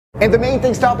And the main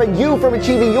thing stopping you from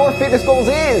achieving your fitness goals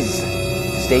is...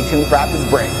 Stay tuned for after the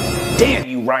break. Damn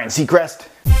you, Ryan Seacrest.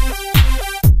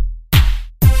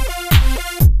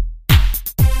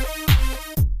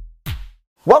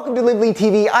 Welcome to Live Lean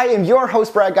TV. I am your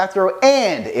host, Brad Guthrow,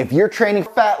 and if you're training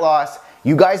for fat loss,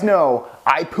 you guys know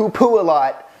I poo-poo a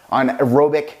lot on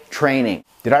aerobic training.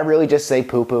 Did I really just say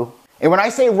poo-poo? And when I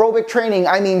say aerobic training,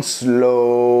 I mean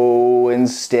slow and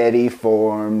steady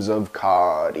forms of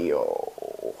cardio.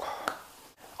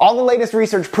 All the latest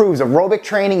research proves aerobic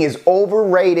training is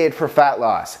overrated for fat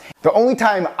loss. The only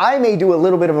time I may do a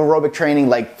little bit of aerobic training,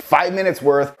 like 5 minutes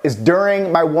worth, is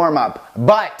during my warm-up.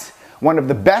 But one of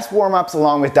the best warm-ups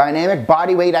along with dynamic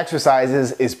body weight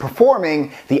exercises is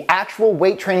performing the actual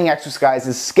weight training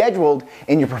exercises scheduled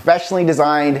in your professionally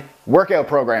designed workout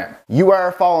program. You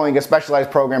are following a specialized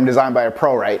program designed by a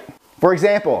pro, right? For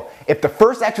example, if the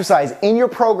first exercise in your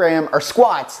program are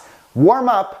squats, warm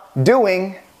up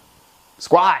doing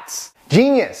squats.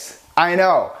 Genius, I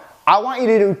know. I want you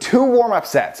to do 2 warm-up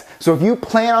sets. So if you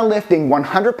plan on lifting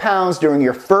 100 pounds during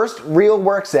your first real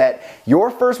work set,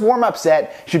 your first warm-up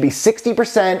set should be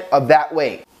 60% of that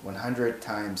weight. 100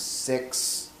 times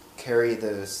 6, carry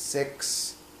the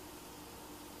 6.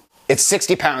 It's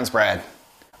 60 pounds, Brad.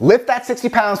 Lift that 60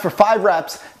 pounds for 5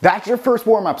 reps. That's your first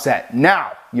warm-up set.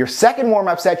 Now, your second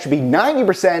warm-up set should be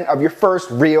 90% of your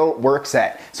first real work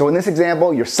set. So in this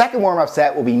example, your second warm-up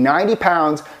set will be 90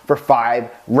 pounds for 5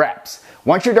 reps.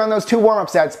 Once you're done those 2 warm-up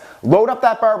sets, load up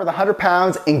that bar with 100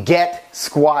 pounds and get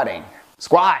squatting.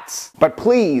 Squats. But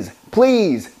please,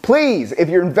 please, please, if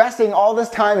you're investing all this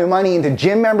time and money into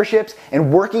gym memberships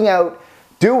and working out,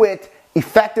 do it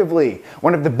effectively.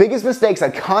 One of the biggest mistakes I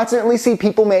constantly see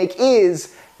people make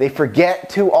is they forget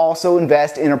to also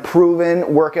invest in a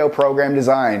proven workout program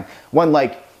design. One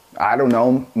like, I don't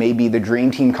know, maybe the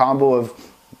Dream Team combo of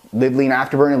Live Lean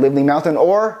Afterburn and Live Lean Mountain,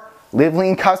 or Live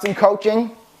Lean Custom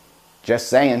Coaching. Just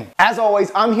saying. As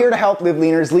always, I'm here to help Live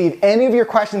Leaners. Leave any of your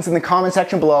questions in the comment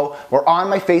section below or on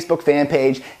my Facebook fan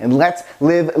page, and let's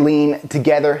live lean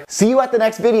together. See you at the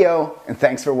next video, and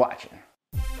thanks for watching.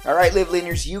 All right, Live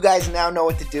Leaners, you guys now know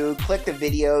what to do. Click the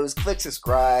videos, click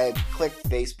subscribe, click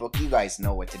Facebook. You guys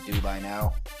know what to do by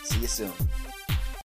now. See you soon.